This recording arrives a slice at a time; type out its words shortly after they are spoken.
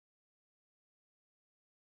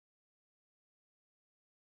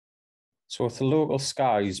So with the local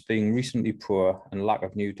skies being recently poor and lack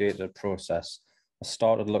of new data to process, I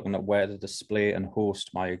started looking at where to display and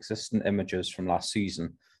host my existing images from last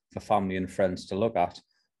season for family and friends to look at,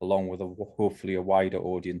 along with hopefully a wider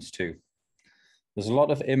audience too. There's a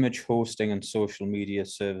lot of image hosting and social media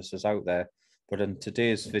services out there, but in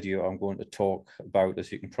today's video, I'm going to talk about, as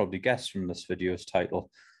you can probably guess from this video's title,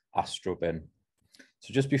 Astrobin.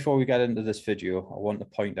 So just before we get into this video, I want to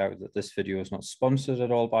point out that this video is not sponsored at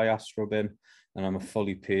all by Astrobin, and I'm a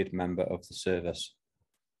fully paid member of the service.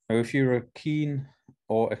 Now, if you're a keen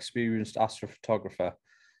or experienced astrophotographer,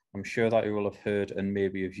 I'm sure that you will have heard and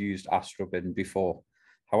maybe have used Astrobin before.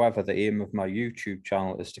 However, the aim of my YouTube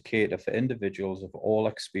channel is to cater for individuals of all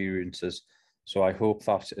experiences, so I hope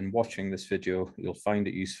that in watching this video, you'll find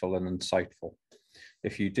it useful and insightful.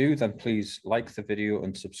 If you do, then please like the video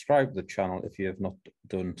and subscribe to the channel if you have not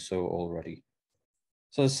done so already.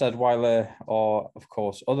 So as I said, while there are, of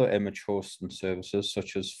course, other image hosting services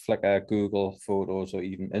such as Flickr, Google Photos, or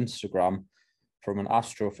even Instagram, from an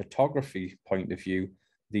astrophotography point of view,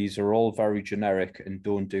 these are all very generic and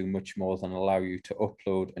don't do much more than allow you to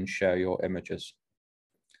upload and share your images.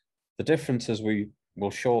 The difference, as we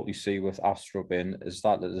will shortly see with Astrobin, is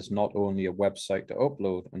that it is not only a website to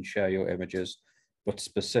upload and share your images, but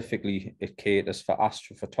specifically it caters for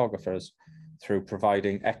astrophotographers through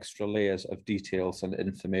providing extra layers of details and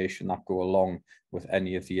information that go along with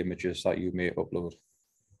any of the images that you may upload.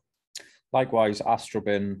 Likewise,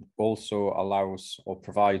 Astrobin also allows or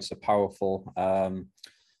provides a powerful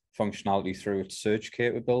functionality through its search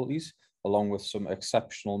capabilities, along with some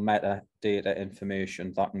exceptional metadata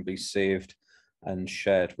information that can be saved and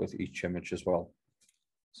shared with each image as well.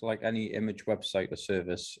 So like any image website or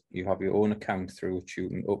service, you have your own account through which you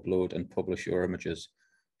can upload and publish your images,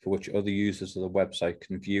 for which other users of the website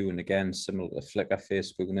can view. And again, similar to Flickr,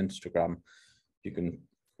 Facebook, and Instagram, you can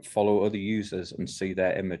follow other users and see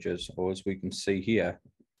their images, or as we can see here,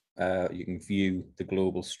 you can view the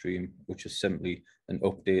global stream, which is simply an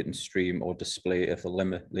update and stream or display of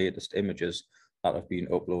the latest images that have been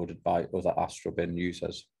uploaded by other Astrobin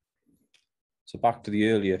users. So back to the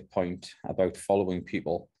earlier point about following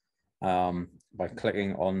people, by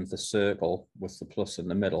clicking on the circle with the plus in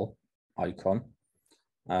the middle icon,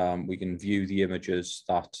 we can view the images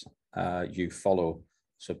that you follow.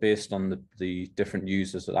 So based on the different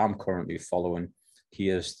users that I'm currently following,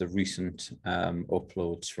 here's the recent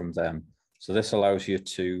uploads from them. So this allows you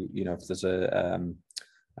to, if there's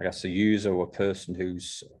I guess a user or a person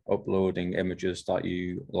who's uploading images that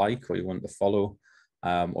you like or you want to follow,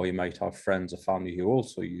 or you might have friends or family who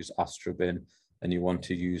also use Astrobin and you want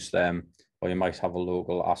to use them, or you might have a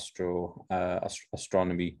local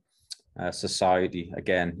astronomy society.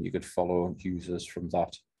 Again, you could follow users from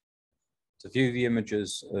that. To view the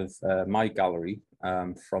images of my gallery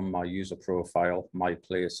from my user profile, my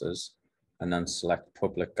places, and then select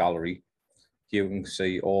public gallery, you can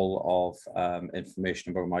see all of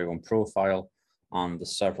information about my own profile and the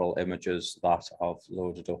several images that I've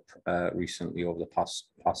loaded up recently over the past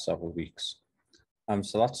several weeks.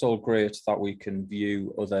 So that's all great that we can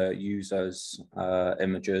view other users'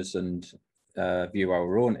 images and view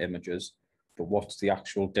our own images, but what's the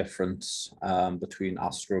actual difference between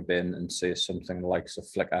Astrobin and say something like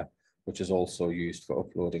Flickr, which is also used for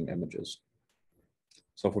uploading images?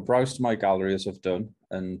 So if we browse to my gallery as I've done,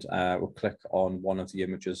 and we'll click on one of the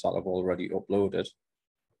images that I've already uploaded.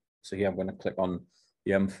 So here I'm going to click on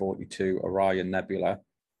the M42 Orion Nebula.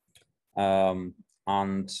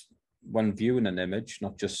 And when viewing an image,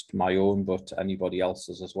 not just my own, but anybody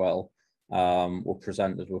else's as well, we're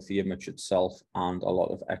presented with the image itself and a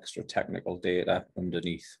lot of extra technical data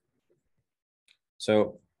underneath.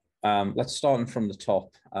 So let's start from the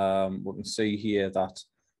top. We can see here that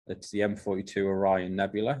it's the M42 Orion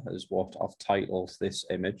Nebula is what I've titled this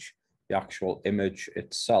image, the actual image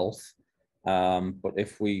itself. But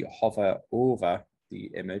if we hover over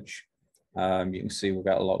the image, you can see we'll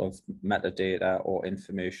get a lot of metadata or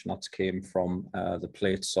information that came from the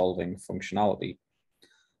plate solving functionality.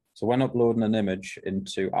 So when uploading an image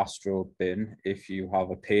into Astrobin, if you have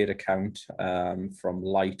a paid account from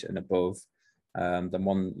Light and above, then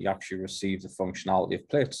one you actually receive the functionality of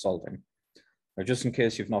plate solving. Now, just in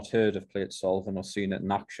case you've not heard of plate solving or seen it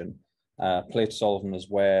in action, plate solving is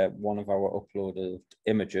where one of our uploaded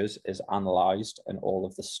images is analysed and all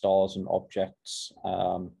of the stars and objects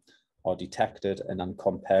are detected and then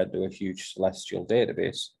compared to a huge celestial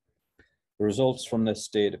database. The results from this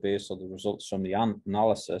database, or the results from the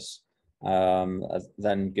analysis,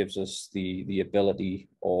 then gives us the ability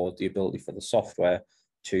for the software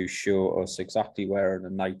to show us exactly where in the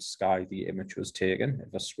night sky the image was taken.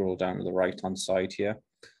 If I scroll down to the right-hand side here,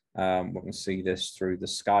 We can see this through the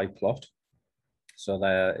sky plot. So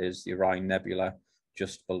there is the Orion Nebula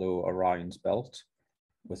just below Orion's belt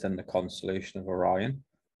within the constellation of Orion.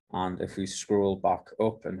 And if we scroll back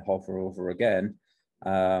up and hover over again,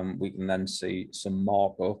 we can then see some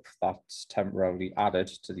markup that's temporarily added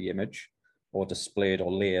to the image or displayed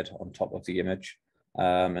or layered on top of the image.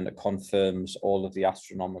 And it confirms all of the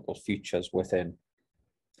astronomical features within.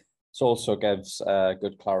 It also gives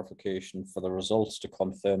good clarification for the results to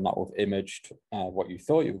confirm that we've imaged what you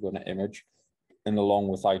thought you were going to image, and along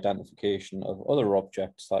with identification of other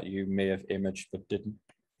objects that you may have imaged but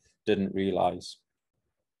didn't realize.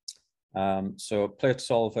 So plate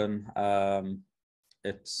solving,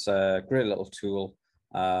 it's a great little tool,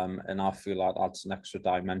 and I feel that adds an extra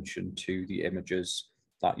dimension to the images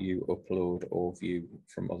that you upload or view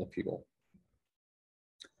from other people.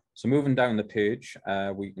 So moving down the page,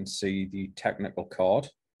 we can see the technical card,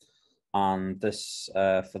 and this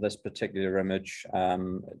for this particular image,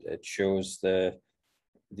 it shows the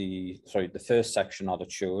first section that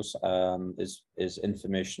it shows is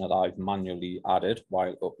information that I've manually added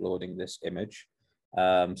while uploading this image.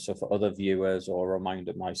 So for other viewers, or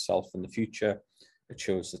reminded myself in the future, it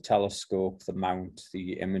shows the telescope, the mount,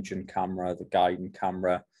 the imaging camera, the guiding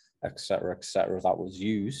camera, etc., that was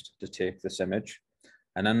used to take this image.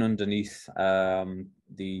 And then underneath,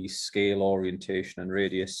 the scale, orientation, and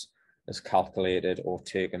radius is calculated or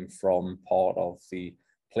taken from part of the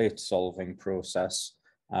plate solving process.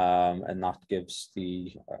 And that gives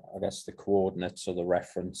the, I guess, the coordinates or the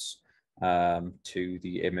reference to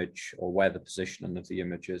the image, or where the positioning of the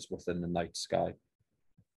image is within the night sky.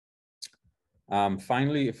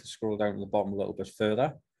 Finally, if we scroll down to the bottom a little bit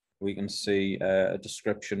further, we can see a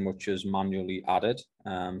description which is manually added.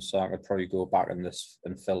 So I could probably go back in this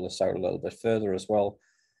and fill this out a little bit further as well.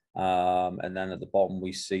 And then at the bottom,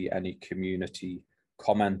 we see any community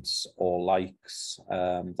comments or likes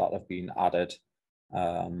that have been added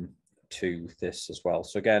to this as well.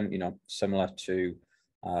 So again, similar to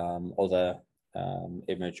other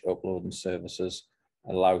image uploading services,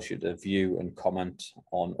 allows you to view and comment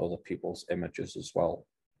on other people's images as well.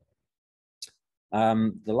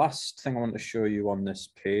 The last thing I want to show you on this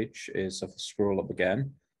page is, if I scroll up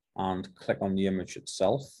again and click on the image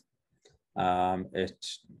itself, it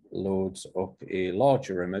loads up a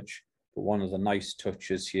larger image. But one of the nice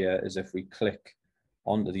touches here is if we click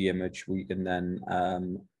onto the image, we can then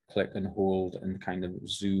click and hold, and kind of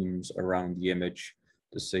zooms around the image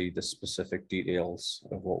to see the specific details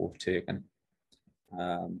of what we've taken.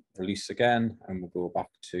 Release again, and we'll go back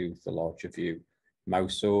to the larger view.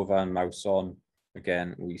 Mouse over and mouse on.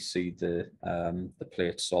 Again, we see the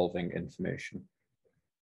plate solving information.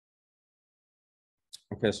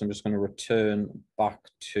 Okay, so I'm just going to return back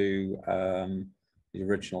to the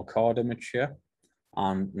original card image here.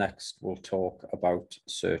 And next we'll talk about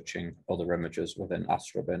searching other images within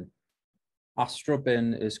Astrobin.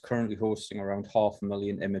 Astrobin is currently hosting around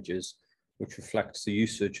 500,000 images, which reflects the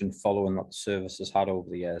usage and following that the service has had over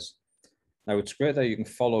the years. Now, it's great that you can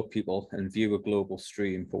follow people and view a global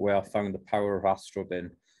stream, but where I found the power of Astrobin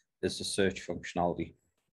is the search functionality.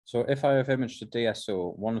 So if I have imaged a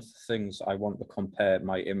DSO, one of the things I want to compare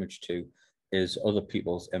my image to is other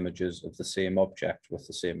people's images of the same object with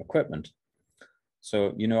the same equipment. So,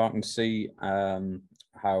 I can see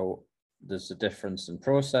how there's a difference in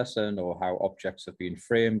processing, or how objects have been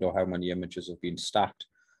framed, or how many images have been stacked.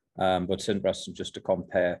 But it's interesting just to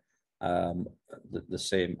compare the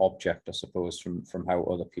same object, I suppose, from how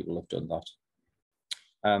other people have done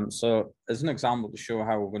that. So as an example to show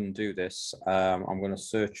how we're going to do this, I'm going to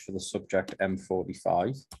search for the subject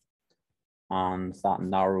M45, and that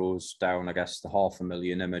narrows down, I guess, the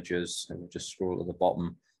 500,000 images, and we'll just scroll to the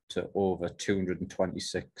bottom, to over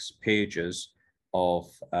 226 pages of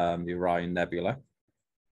the Orion Nebula,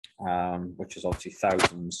 which is obviously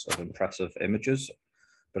thousands of impressive images.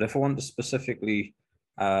 But if I want to specifically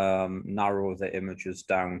narrow the images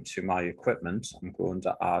down to my equipment, I'm going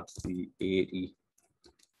to add the 80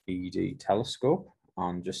 ED telescope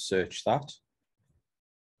and just search that.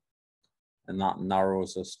 And that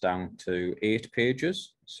narrows us down to 8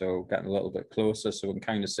 pages. So getting a little bit closer, so we can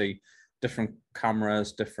kind of see different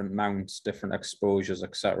cameras, different mounts, different exposures,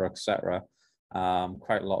 etc., etc.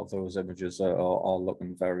 Quite a lot of those images are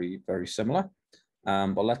looking very, very similar.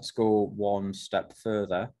 But let's go one step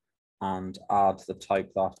further and add the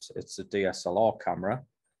type that it's a DSLR camera,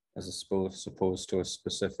 as opposed to a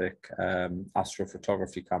specific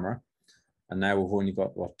astrophotography camera. And now we've only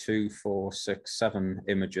got, what, 2, 4, 6, 7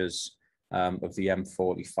 images of the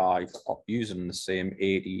M45 using the same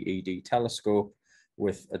 80 ED telescope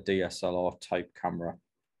with a DSLR type camera.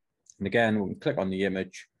 And again, we can click on the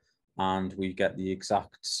image, and we get the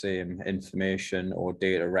exact same information or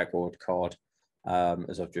data record card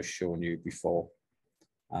as I've just shown you before.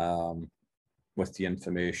 With the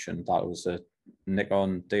information, that was a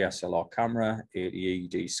Nikon DSLR camera, 80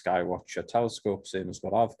 ED Skywatcher telescope, same as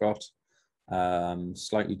what I've got.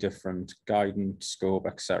 Slightly different guidance, scope,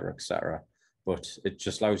 etc., etc. But it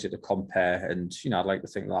just allows you to compare, and I'd like to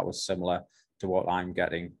think that was similar to what I'm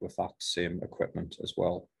getting with that same equipment as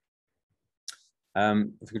well.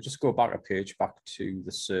 If we could just go back a page, back to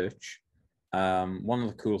the search. One of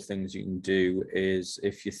the cool things you can do is,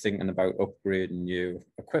 if you're thinking about upgrading your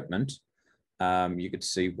equipment, you could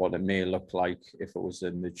see what it may look like if it was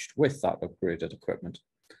imaged with that upgraded equipment.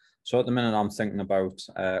 So at the minute, I'm thinking about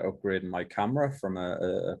upgrading my camera from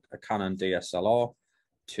a Canon DSLR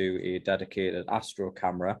to a dedicated Astro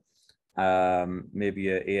camera, maybe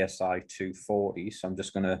a ASI 240. So I'm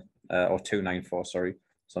just going to, or 294, sorry.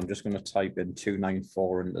 So I'm just going to type in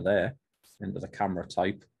 294 into there, into the camera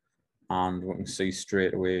type, and we can see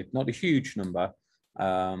straight away, not a huge number,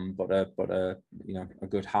 but a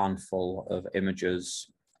good handful of images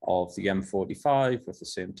of the M45 with the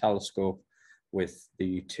same telescope with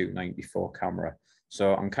the 294 camera.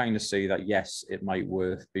 So I'm kind of see that, yes, it might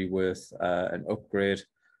be worth an upgrade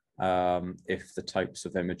if the types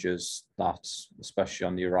of images that, especially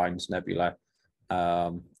on the Orion's Nebula,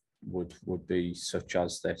 would be such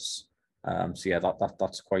as this. So yeah,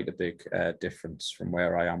 that's quite a big difference from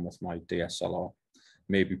where I am with my DSLR.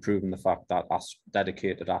 Maybe proving the fact that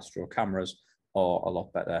dedicated Astro cameras are a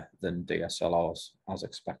lot better than DSLRs, as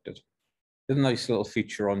expected. The nice little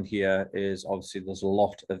feature on here is, obviously there's a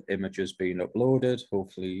lot of images being uploaded.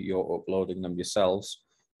 Hopefully you're uploading them yourselves.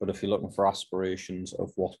 But if you're looking for aspirations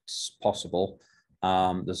of what's possible,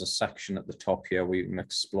 there's a section at the top here where you can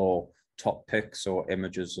explore top pics or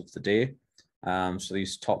images of the day. So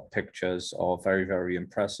these top pictures are very, very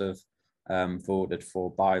impressive, voted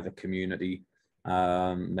for by the community,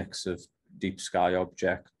 mix of deep sky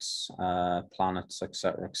objects, planets,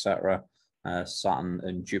 etc., etc. Saturn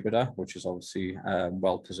and Jupiter, which is obviously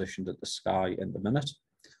well positioned at the sky in the minute.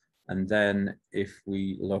 And then if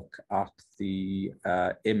we look at the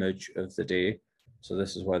image of the day, so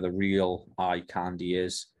this is where the real eye candy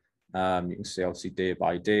is. You can see obviously day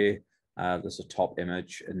by day, there's a top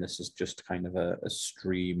image, and this is just kind of a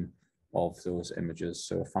stream of those images.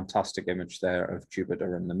 So a fantastic image there of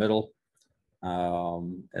Jupiter in the middle.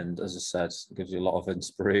 And as I said, it gives you a lot of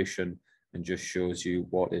inspiration and just shows you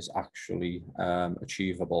what is actually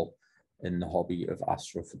achievable in the hobby of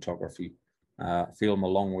astrophotography. I feel I'm a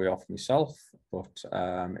long way off myself, but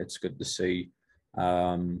it's good to see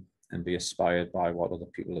and be inspired by what other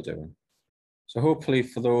people are doing. So hopefully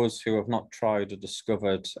for those who have not tried or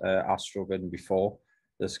discovered Astrobin before,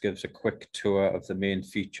 this gives a quick tour of the main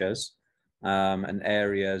features. And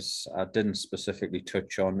areas I didn't specifically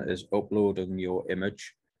touch on is uploading your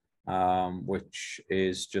image, which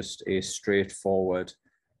is just a straightforward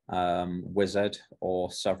wizard or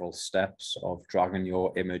several steps of dragging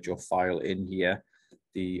your image or file in here.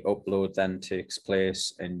 The upload then takes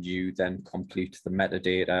place, and you then complete the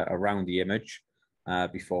metadata around the image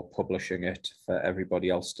before publishing it for everybody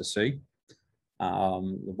else to see.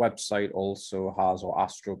 The website also has, or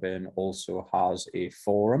Astrobin also has, a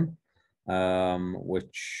forum,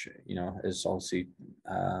 which is obviously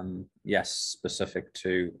yes, specific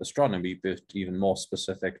to astronomy, but even more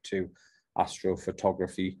specific to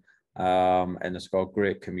astrophotography, and it's got a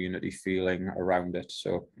great community feeling around it.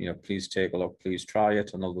 So please take a look, please try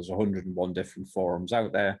it. I know there's 101 different forums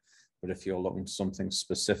out there, but if you're looking for something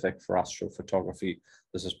specific for astrophotography,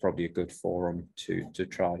 this is probably a good forum to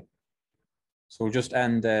try. So we'll just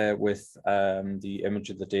end there with the image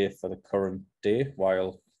of the day for the current day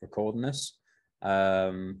while recording this.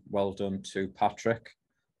 Well done to Patrick.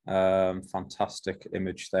 Fantastic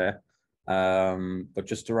image there. But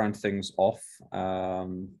just to round things off,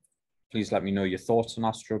 please let me know your thoughts on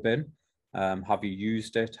Astrobin. Have you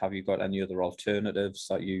used it? Have you got any other alternatives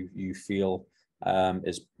that you feel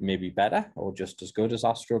is maybe better or just as good as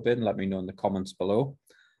Astrobin? Let me know in the comments below.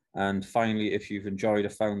 And finally, if you've enjoyed or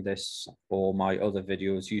found this or my other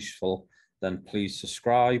videos useful, then please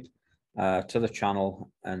subscribe to the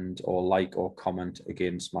channel or like or comment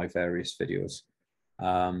against my various videos.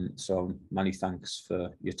 So many thanks for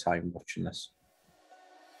your time watching this.